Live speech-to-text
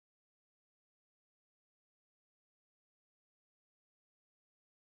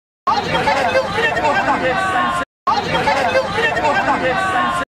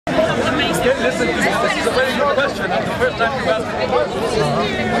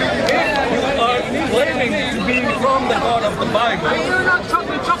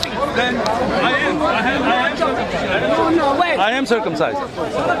no, wait. I am circumcised.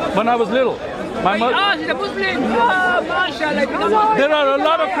 When I was little. My mother. The Muslim. Mashallah. There are a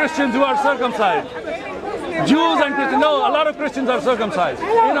lot of Christians who are circumcised. Jews and Christians. No, a lot of Christians are circumcised.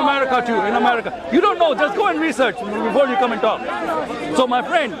 In America too. In America. You don't know. Just go and research before you come and talk. So my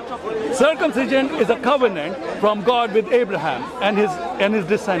friend, circumcision is a covenant from God with Abraham and his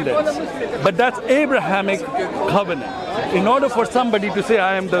descendants. But that's Abrahamic covenant. In order for somebody to say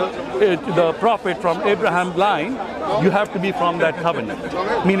I am the prophet from Abraham line, you have to be from that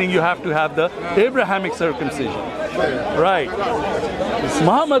covenant. Meaning you have to have the Abrahamic circumcision. Right.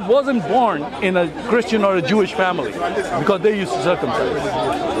 Muhammad wasn't born in a Christian or a Jewish family because they used to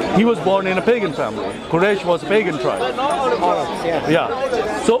circumcise. He was born in a pagan family. Quraysh was a pagan tribe.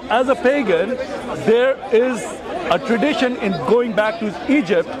 Yeah. So as a pagan, there is a tradition in going back to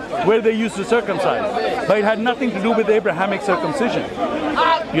Egypt where they used to circumcise. But it had nothing to do with Abrahamic circumcision.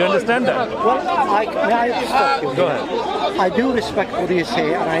 You understand that? Well, may I stop you? Go ahead. I do respect what you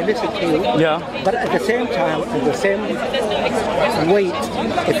say and I listen to you. Yeah. But at the same time, at the same weight,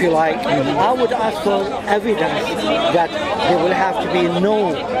 if you like, I would ask for evidence that there will have to be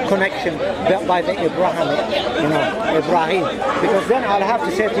no connection by the Abrahamic, Ibrahim. Because then I'll have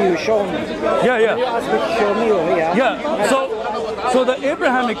to say to you, show me. Yeah, yeah. You ask me to show me over here. Yeah. So the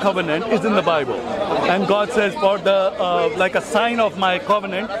Abrahamic covenant is in the Bible. And God says for the, like a sign of my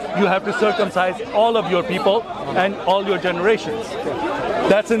covenant, you have to circumcise all of your people and all your generations.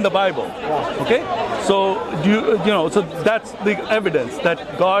 That's in the Bible. Okay? So so that's the evidence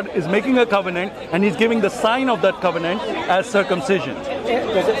that God is making a covenant and He's giving the sign of that covenant as circumcision.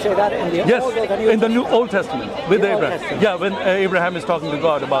 Does it say that in the Old or the New? In the New Old Testament with The Old Abraham. Testament. Yeah, when Abraham is talking to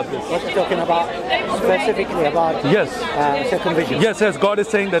God about this. What's it talking about specifically about? Yes. Circumcision. Yes. God is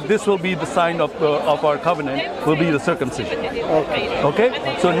saying that this will be the sign of our covenant. Will be the circumcision.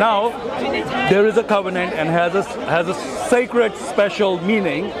 Okay. So now there is a covenant and has a sacred, special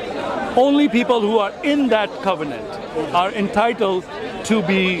meaning. Only people who are in that covenant are entitled to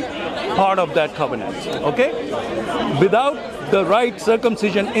be part of that covenant. Okay. Without the right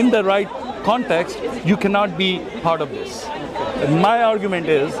circumcision in the right context, you cannot be part of this. And my argument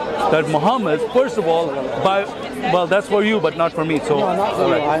is that Muhammad, first of all, well, that's for you, but not for me. So, no, not for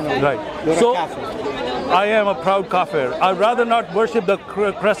you, I know. Right. You're So, a Catholic. I am a proud kafir. I'd rather not worship the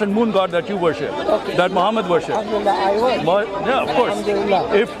crescent moon god that you worship, that Muhammad worshipped. Alhamdulillah, I will. But, yeah, of course.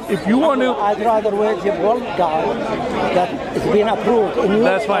 Alhamdulillah. If you want to, I'd rather worship one God that is being approved in your,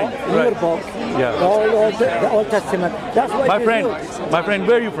 That's fine. in Right. your book, Yeah. the Old Testament. That's what my you friend, do. my friend,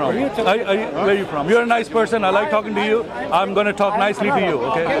 where are you from? Where are you from? You're a nice person. I like talking to you. I'm going to talk nicely to you.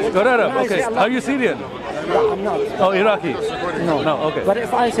 Okay. You're Arab. Okay. Are you Syrian? No, I'm not. Oh, Iraqi. No. No. Okay. But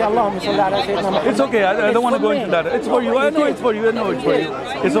if I say Allahumma salli ala Sayyidina Muhammad, It's okay. I don't want to go into that. It's for you. I know it's for you. I know it's for you.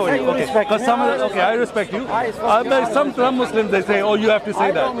 It's for you. Okay. Because I respect you. But some Muslims they say, oh, you have to say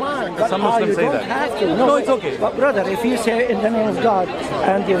I that. don't mind. But Some Muslims you say don't that. have to. No, it's okay. But brother, if you say in the name of God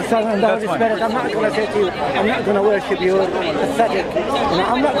and your Son and the That's Holy fine. Spirit, I'm not going to say to you, I'm not going to worship your aesthetic.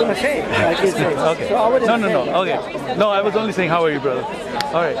 I'm not going to say it like you say. Okay. So I wouldn't say No. that. Okay. No, I was only saying, how are you, brother?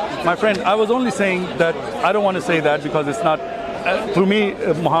 All right. My friend, I was only saying that I don't want to say that because it's not, to me,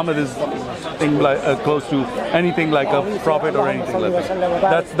 Muhammad is close to anything like a prophet or anything like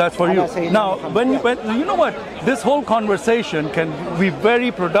that. That's for you. Now, when you know what, this whole conversation can be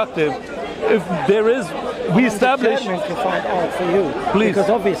very productive if there is, we establish. I'm determined to find out for you. Please. Because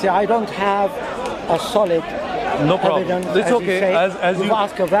obviously I don't have a solid No problem. evidence. It's as okay. You say. As You've you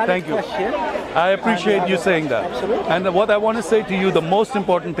asked a valid thank you. question. I appreciate you saying that. Absolutely. And what I want to say to you, the most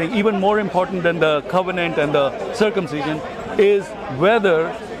important thing, even more important than the covenant and the circumcision, is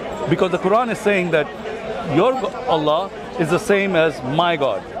whether, because the Quran is saying that your Allah is the same as my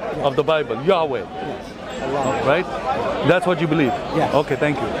God of the Bible, Yahweh. Yes. Right? That's what you believe? Yes. Okay,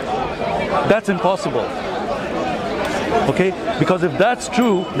 thank you. That's impossible. Okay? Because if that's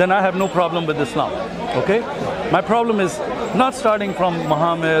true, then I have no problem with Islam. Okay? My problem is not starting from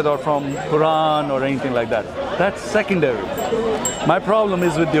Muhammad or from Quran or anything like that. That's secondary. My problem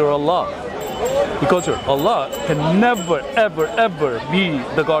is with your Allah. Because your Allah can never, ever, ever be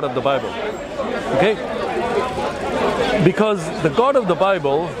the God of the Bible. Okay? Because the God of the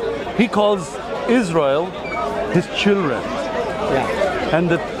Bible, He calls Israel His children. Yeah. And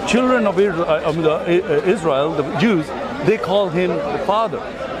the children of Israel, the Jews, they call Him the Father.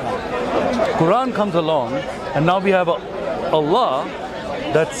 Quran comes along, and now we have Allah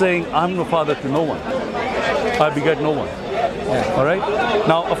that's saying, I'm the father to no one. I beget no one. Yeah. All right?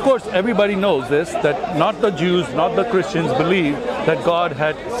 Now, of course, everybody knows this, that not the Jews, not the Christians believe that God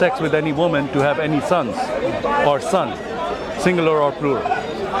had sex with any woman to have any sons or son, singular or plural.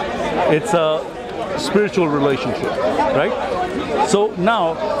 It's a spiritual relationship, right? So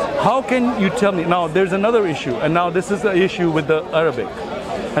now, how can you tell me? Now, there's another issue, and now this is the issue with the Arabic.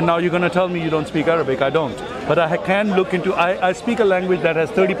 And now you're going to tell me you don't speak Arabic. I don't. But I can look into, I speak a language that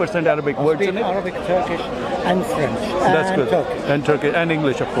has 30% Arabic words in it. Arabic, Turkish, and French. That's good. Turkish. And Turkish, and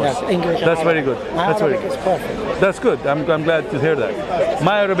English, of course. Yes, English. That's very good. My That's Arabic very is perfect. That's good. I'm glad to hear that.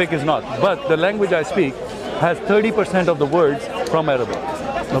 My Arabic is not. But the language I speak has 30% of the words from Arabic.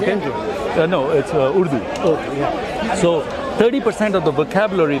 Okay? No, it's Urdu. Urdu, yeah. So 30% of the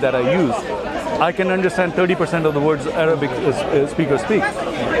vocabulary that I use, I can understand 30% of the words Arabic speakers speak.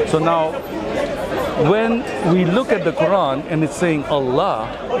 So now, when we look at the Quran and it's saying Allah,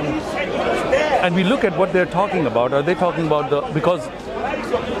 and we look at what they're talking about, are they talking about because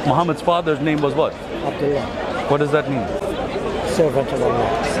Muhammad's father's name was what? Abdullah. What does that mean? Servant of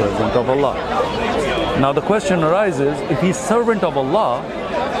Allah. Servant of Allah. Now the question arises, if he's servant of Allah,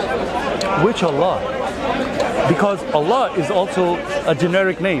 which Allah? Because Allah is also a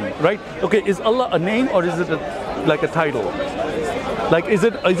generic name, right? Okay, is Allah a name or is it like a title? Like, is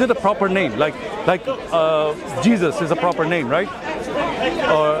it a proper name? Like Jesus is a proper name, right?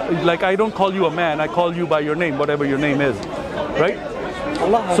 Or like, I don't call you a man, I call you by your name, whatever your name is, right?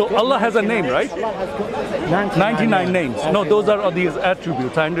 Allah has a name, right? Allah has 99 names. No, those are these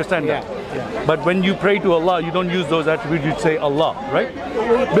attributes. I understand that. Yeah. But when you pray to Allah, you don't use those attributes. You say Allah, right?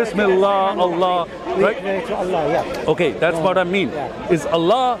 Bismillah, Allah, right? To Allah, yeah. Okay, that's what I mean. Is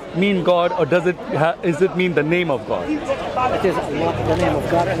Allah mean God, or does it mean the name of God? It is Allah, the name of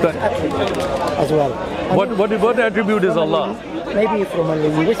God, and its attribute as well. What attribute is Allah? Maybe from a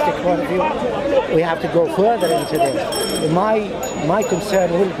linguistic point of view, we have to go further into this. My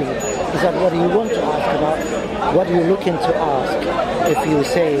concern will be is that what do you want to ask about? What are you looking to ask? If you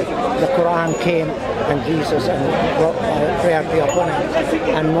say the Quran came and Jesus and prayer be upon him,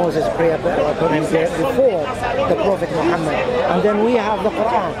 and Moses prayer upon him before the Prophet Muhammad, and then we have the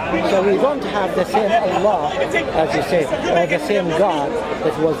Quran. So we don't have the same Allah, as you say, or the same God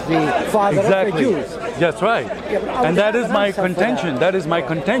that was the father of the Jews. That's right. And that is my contention. That is my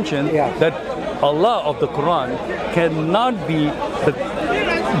contention that Allah of the Quran cannot be the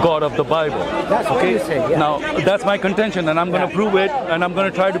God of the Bible. That's what you say. Yeah. Now, that's my contention, and I'm going to prove it, and I'm going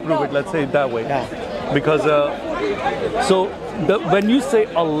to try to prove it. Let's say it that way. Because, when you say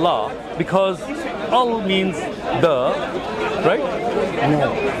Allah, because Al means the, right?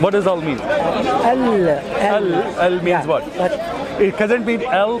 No. What does Al mean? Al means what? It doesn't mean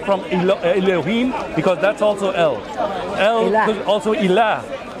El from Elohim, because that's also El. El is also Ilah.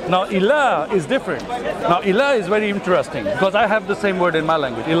 Now, Ilah is different. Now, Ilah is very interesting, because I have the same word in my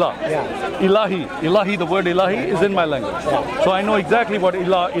language, Ilah. Ilahi. Ilahi, the word Ilahi is in my language. So I know exactly what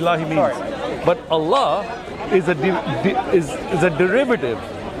Ilahi means. But Allah is a derivative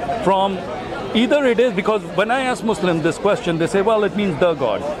from, either it is, because when I ask Muslims this question, they say, well, it means the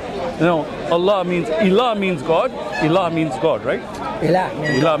God. No, Allah means, Ilah means God, Ilah means God, right?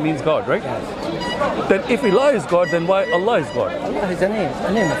 Ilah means God, right? Then if Ilah is God, then why Allah is God? Allah is a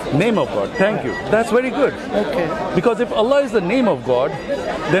name. Name of God, thank you. That's very good. Okay. Because if Allah is the name of God,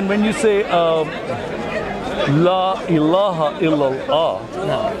 then when you say, La ilaha illallah,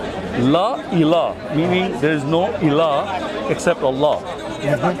 La ilah, meaning there is no ilah except Allah.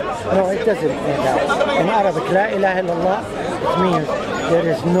 No, it doesn't mean that. In Arabic, La ilaha illallah, it means there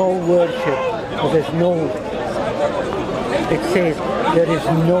is no worship, there is no, it says there is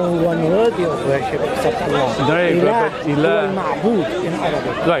no one worthy of worship except Allah. Ilah ma'bud in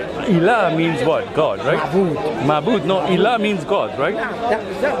Arabic. Right, Ilah means what? God, right? Ma'bud. Ma'bud, no, Ilah means God, right?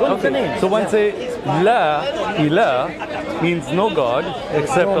 What's the name? So one say, La ilah means no God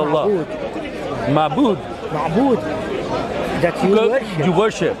except Allah. Ma'bud. Ma'bud. That you worship. You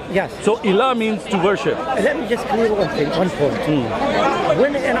worship. Yes. So Ilah means to worship. Let me just clear one point.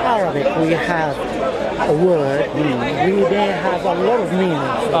 When in Arabic we have a word, we may have a lot of meanings.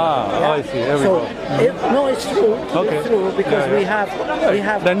 I see. It's true. Okay. It's true because we have.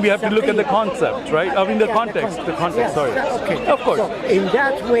 Then we have to look at the concept, right? I mean the context. The context. Yes, sorry. Okay. Of course. So in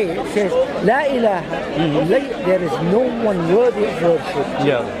that way, it says La ilaha. There is no one worthy of worship.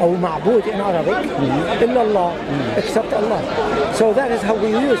 Or ma'bud in Arabic, illallah, except Allah. So that is how we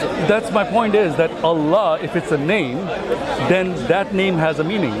use it. That's my point, is that Allah, if it's a name, then that name has a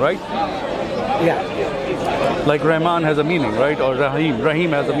meaning, right? Yeah. Like Rahman has a meaning, right? Or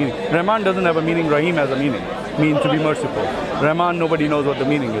Rahim has a meaning. Rahman doesn't have a meaning, Rahim has a meaning. Mean to be merciful. Rahman, nobody knows what the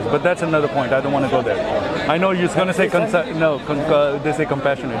meaning is. But that's another point. I don't want to go there. I know you're going to say, they say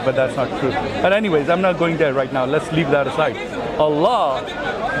compassionate, but that's not true. But anyways, I'm not going there right now. Let's leave that aside. Allah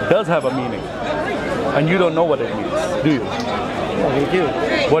does have a meaning. And you don't know what it means, do you? Well, we do.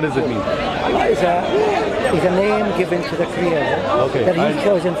 What does it mean? Allah is a name given to the Creator that He's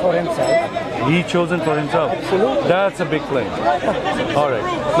chosen for Himself. He chosen for Himself. Absolutely. That's a big claim. All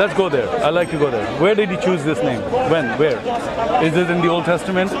right, let's go there. I like to go there. Where did He choose this name? When? Where? Is it in the Old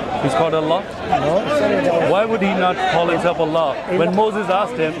Testament? He's called Allah? No, it's not in the Old. Why would He not call Himself Allah? When Moses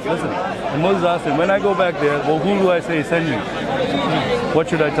asked Him, listen, when Moses asked Him, when I go back there, well, who do I say send me? What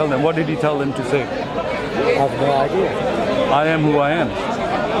should I tell them? What did He tell them to say? I have no idea. I am who I am.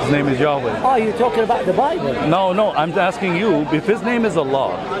 His name is Yahweh. Oh, you're talking about the Bible? No, I'm asking you if His name is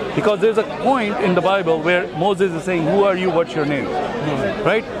Allah. Because there's a point in the Bible where Moses is saying, who are you, what's your name?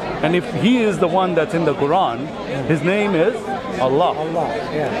 Right? And if He is the one that's in the Quran, His name is Allah. Allah,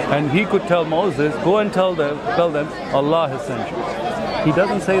 yeah. And He could tell Moses, go and tell them, Allah has sent you. He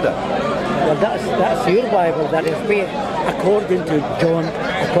doesn't say that. Well, that's your Bible that is made according to John,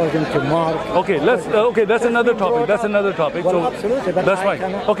 according to Mark. Okay, that's another topic. That's another topic. Well, so absolutely, but that's I fine.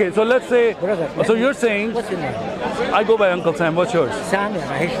 cannot- Okay, so let's say. Brother, So you're saying what's your name? I go by Uncle Sam. What's yours? Sam and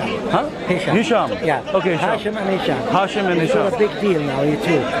Hisham. Huh? Hisham. Hisham. Yeah. Okay, Hisham. Hashim and Hisham. Hashim and It's Hisham. a big deal now, you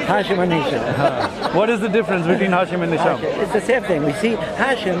too. Hashim and Hisham. What is the difference between Hashim and Hisham? It's the same thing. We see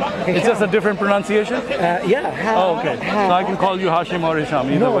Hashim, Hisham. It's just a different pronunciation? Yeah. Oh, okay. So I can call you Hashim or Hisham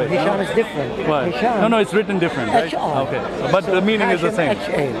either No, way. Hisham is different. Why? Hisham. No, it's written different, right? H-R. Okay. But the meaning is the Hashim, same.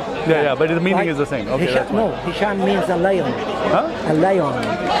 H-A. Yeah, but the meaning is the same. Okay, Hisham, that's fine. no, Hisham means a lion. Huh? A lion.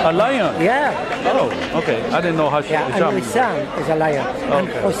 A lion? Yeah. Oh, okay. I didn't know Yeah, Hisham. and Hussam is a lion. And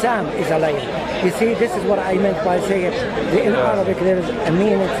Okay. Hussam is a lion. You see, this is what I meant by saying in Arabic there is a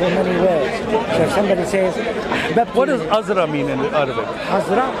meaning for many words. So if somebody says, What does Azra mean in Arabic?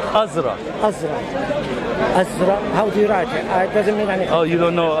 Azra? Azra. Azra. Azra. How do you write it? It doesn't mean anything. Oh, you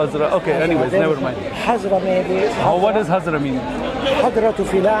don't know Azra. Okay, anyways, never mind. Hazra maybe. Oh, what does Hazra mean? Hadratu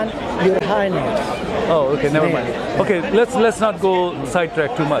filan, your highness. Oh, okay, never mind. Okay, let's not go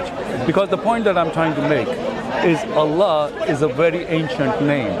sidetrack too much, because the point that I'm trying to make is Allah is a very ancient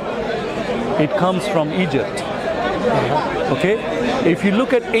name. It comes from Egypt. Okay? If you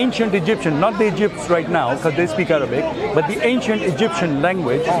look at ancient Egyptian, not the Egypts right now, because they speak Arabic, but the ancient Egyptian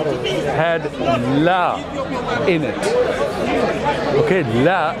language had La in it. Okay,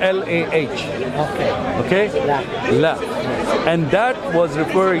 La, L-A-H. Okay? La. And that was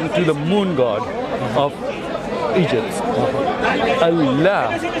referring to the moon god of Egypt.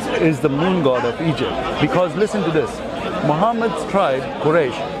 Allah is the moon god of Egypt. Because listen to this. Muhammad's tribe,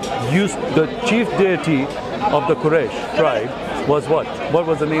 Quraysh, used the chief deity of the Quraysh tribe was what? What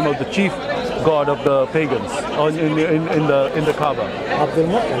was the name of the chief god of the pagans in the Kaaba? Abdul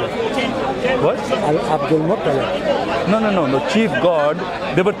Muttalib. What? Abdul Muttalib. No. The chief god.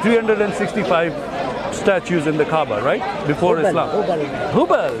 There were 365 statues in the Kaaba, right? Before Hubal, Islam. Hubal.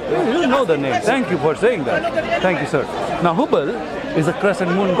 Hubal. You know the name. Thank you for saying that. Thank you, sir. Now Hubal is a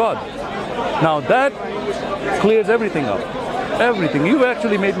crescent moon god. Now that clears everything up. Everything. You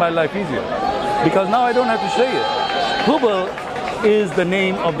actually made my life easier, because now I don't have to say it. Hubal is the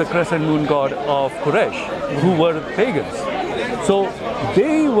name of the crescent moon god of Quraysh, who were pagans. So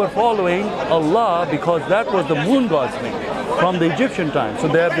they were following Allah because that was the moon god's name from the Egyptian time. So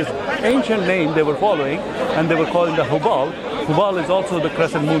they have this ancient name they were following, and they were calling the Hubal. Hubal is also the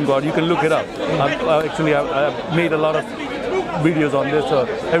crescent moon god. You can look it up. I've made a lot of videos on this, so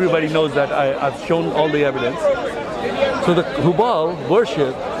everybody knows that I've shown all the evidence. So the Hubal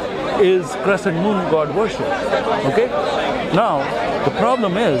worship is crescent moon god worship. Okay? Now, the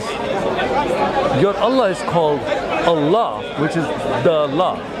problem is, your Allah is called Allah, which is the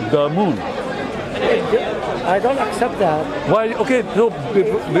Allah, the moon. I don't accept that. Why? Okay, so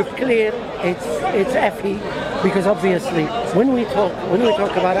It's clear. It's effy, because obviously when we talk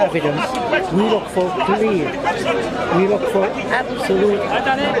about evidence, we look for clear. We look for absolute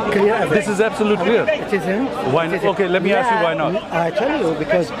clear evidence. this is absolute clear. It isn't. Why not? Okay, let me ask you why not. I tell you,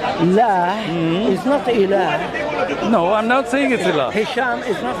 because La is not Ilah. No, I'm not saying it's Allah. Hisham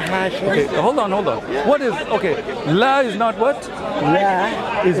is not Hashim. Okay, hold on. What is, okay, La is not what? La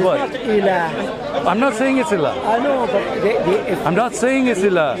Is what? not Ilah. I'm not saying it's Allah. I know, but if I'm not saying it's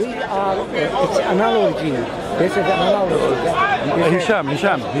Allah. we are, it's analogy. This is an analogy.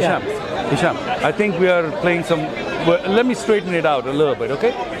 Hisham. I think we are playing some. Well, let me straighten it out a little bit,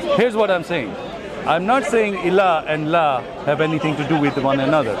 okay? Here's what I'm saying. I'm not saying Ilah and La have anything to do with one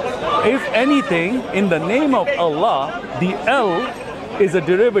another. If anything, in the name of Allah, the L is a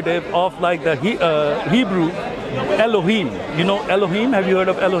derivative of like the Hebrew Elohim. You know Elohim? Have you heard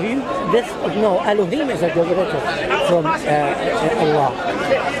of Elohim? No, Elohim is a derivative from Allah.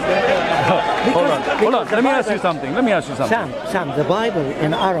 Hold on. Let me ask you something. Sam, the Bible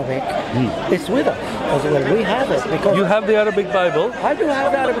in Arabic is with us as well. We have it because You have the Arabic Bible? I do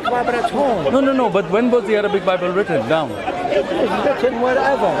have the Arabic Bible at home. No. But when was the Arabic Bible written down? It was written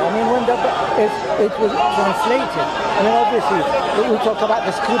wherever. I mean, when it was translated. I mean, obviously, we talk about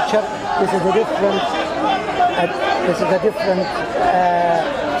the scripture. This is a different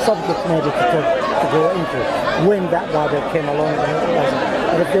subject maybe to go into when that Bible came along.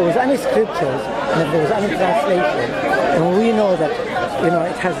 But if there was any scriptures and if there was any translation, and we know that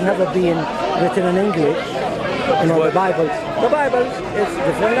it has never been written in English. The Bible is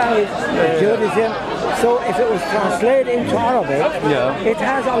different language, Judaism. So if it was translated into Arabic, it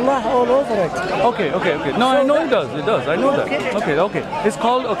has Allah all over it. Okay. No, I know it does. I know that. Okay. It's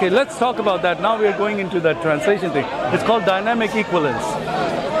called, let's talk about that. Now we're going into that translation thing. It's called dynamic equivalence.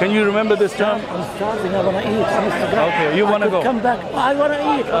 Can you remember this term? I'm starving, I want to eat. Okay, you want to go? Come back. I want to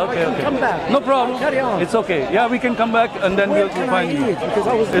eat. Okay. Come back. No problem. Carry on. It's okay. Yeah, we can come back and then we'll find you.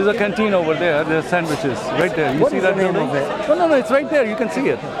 There's a canteen over there. There's sandwiches right there. You see that building? No, it's right there. You can see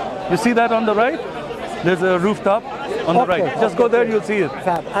it. You see that on the right? There's a rooftop on the right. Just go there, you'll see it.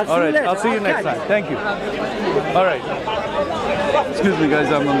 All right, I'll see you next time. Thank you. All right. Excuse me,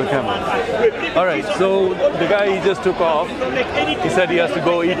 guys, I'm on the camera. All right, so the guy, he just took off. He said he has to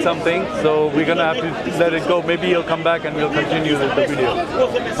go eat something, so we're going to have to let it go. Maybe he'll come back and we'll continue with the video.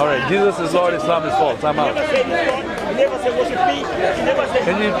 All right, Jesus is Lord, Islam is false. I'm out.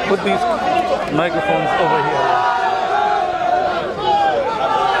 Can you put these microphones over here?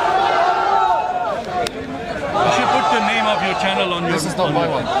 You should put the name of your channel on your... This is not my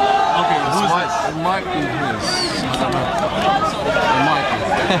one. Okay, who's this? It might be his. I don't know. It might be.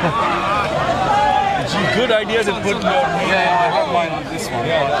 It's a good idea to put your name. Yeah, I have mine on this one.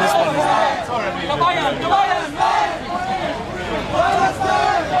 Yeah, this one is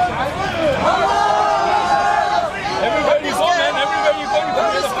Everywhere you go, man. Everywhere you go, you can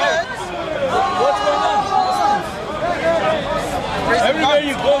hear the fight. What's going on? Everywhere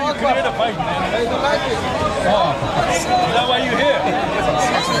you go, you can hear the fight, man. Oh, is that why you're here?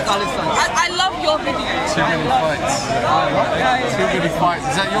 I love your videos. too many fights. Too many fights.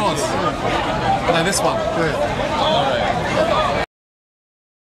 Is that yours? No, this one. Good. All right.